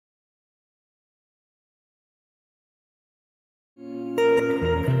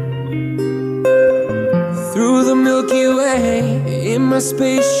my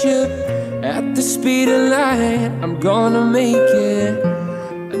spaceship at the speed of light. I'm gonna make it.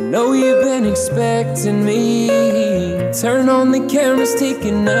 I know you've been expecting me. Turn on the cameras, take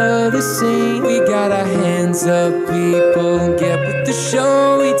another scene. We got our hands up, people. Get with the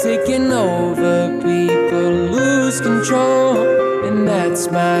show, we taking over, people. Lose control, and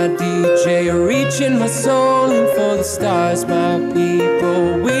that's my DJ. Reaching my soul and for the stars, my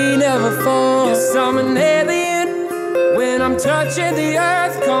people. We never fall. Yes, I'm an alien. When I'm touching the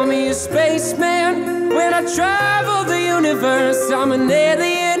earth, call me a spaceman. When I travel the universe, I'm an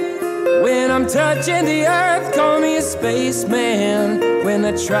alien. When I'm touching the earth, call me a spaceman. When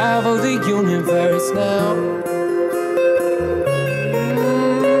I travel the universe now.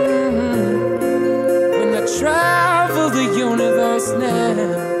 When I travel the universe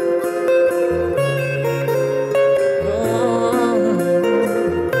now.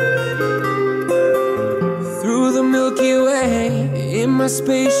 Through the Milky Way, in my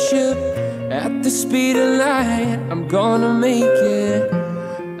spaceship, at the speed of light, I'm gonna make it.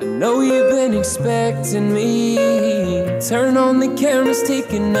 I know you've been expecting me. Turn on the cameras,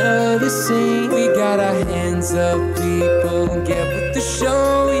 take another scene. We got our hands up, people. Get with the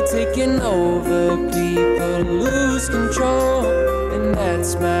show, we taking over, people. Lose control, and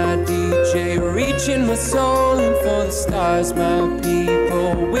that's my DJ. Reaching my soul and for the stars, my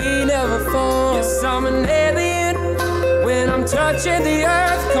people. We never fall. Yes, I'm an alien. When I'm touching the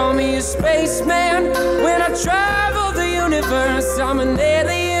earth, call me a spaceman. When I travel the universe, I'm an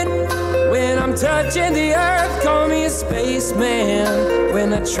alien. When I'm touching the earth, call me a spaceman.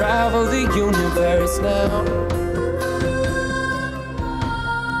 When I travel the universe now.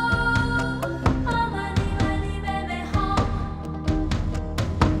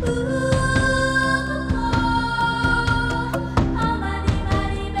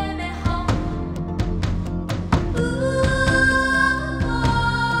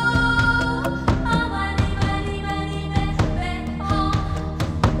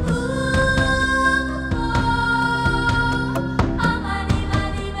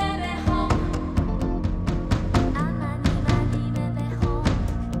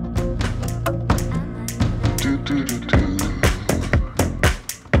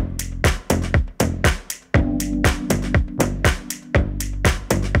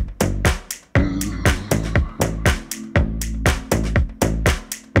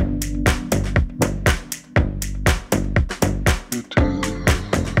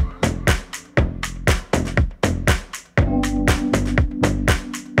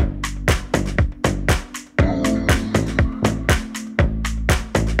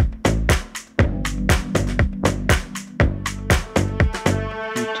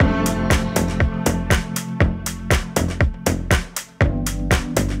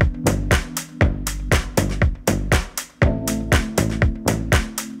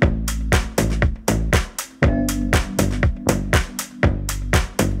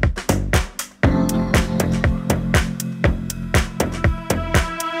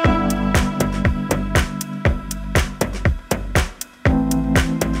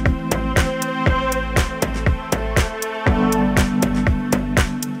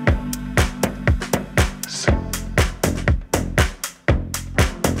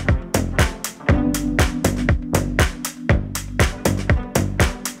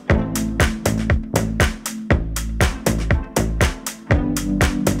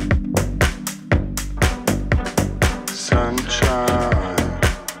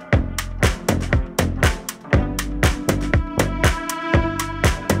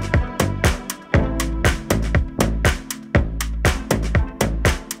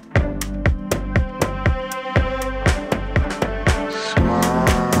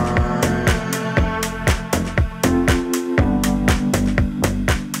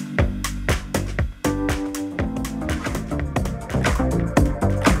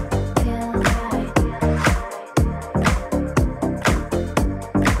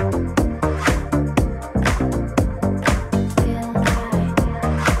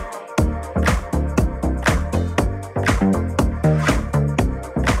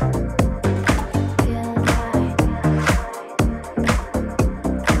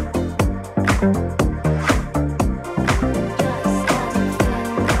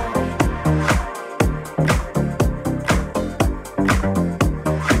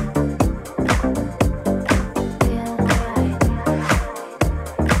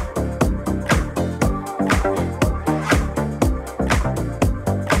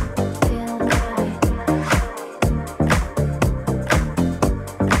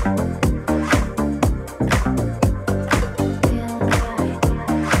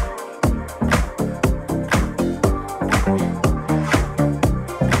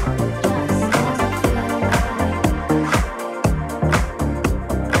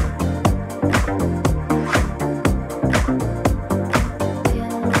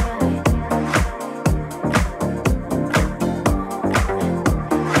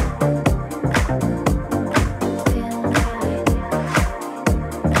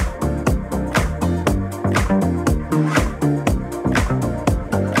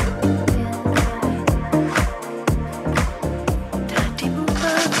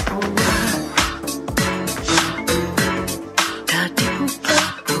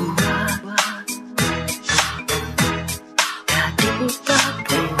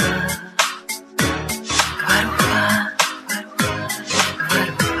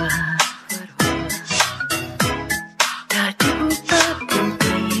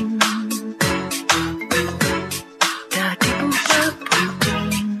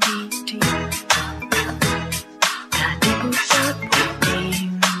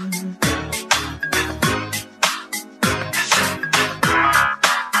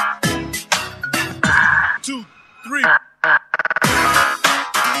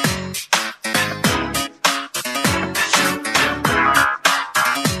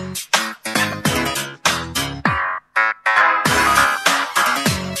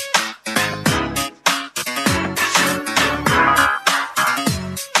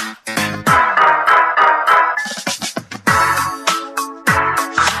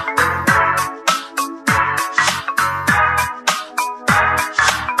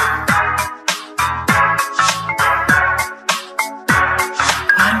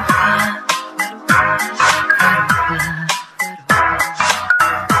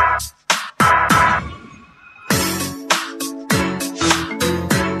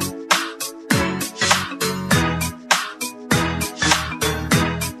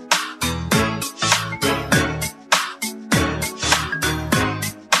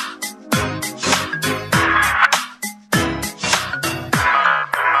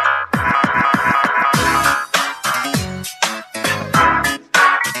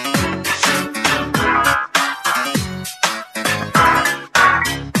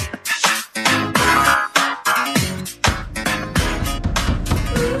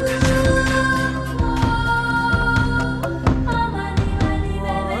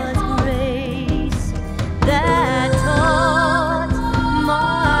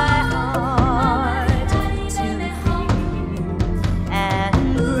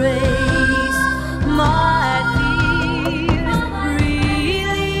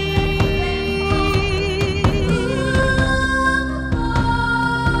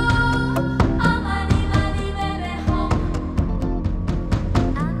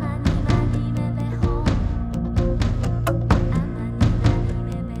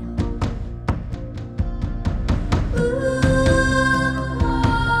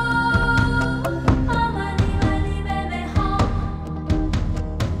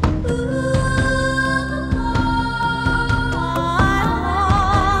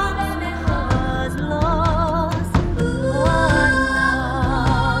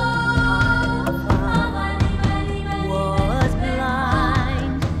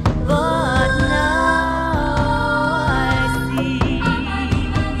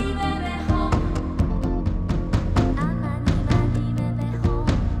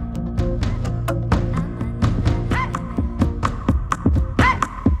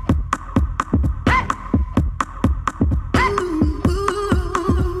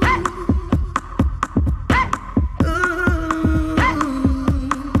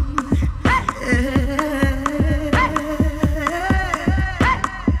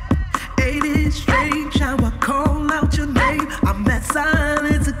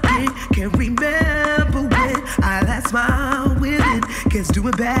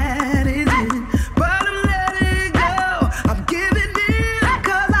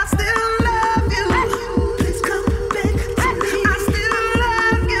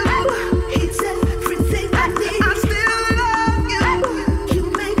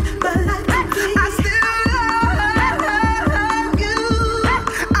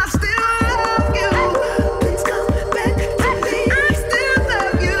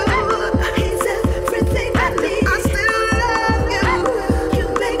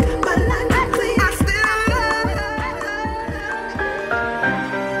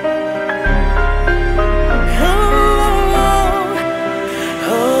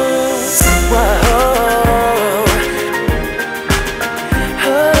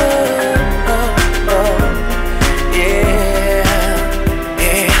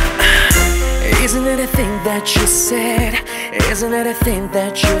 it a thing that you said? Isn't it a thing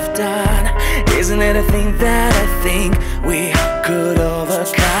that you've done? Isn't it a thing that I think we could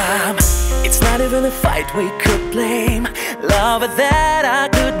overcome? It's not even a fight we could blame, love that I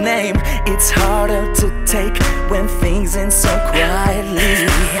could name. It's harder to take when things end so quietly.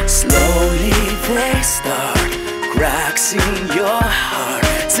 Slowly they start, cracks in your heart,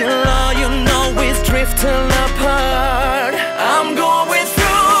 till all you know is drifting apart. I'm going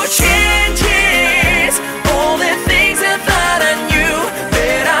through changes, all the things I thought I knew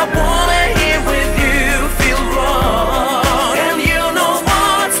that I wanna hear with you feel wrong. And you know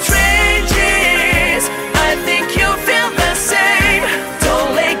what's strange is I think you feel the same.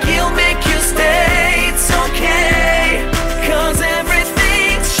 Don't let guilt make you stay, it's okay, 'cause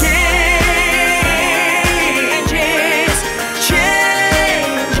everything changes, yeah.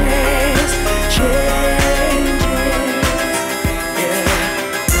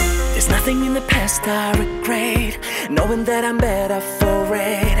 There's nothing in the past I regret, knowing that I'm better for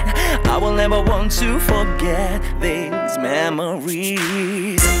it. I will never want to forget these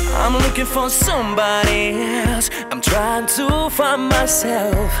memories. I'm looking for somebody else, I'm trying to find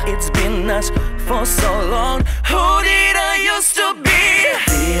myself. It's been us for so long. Who did I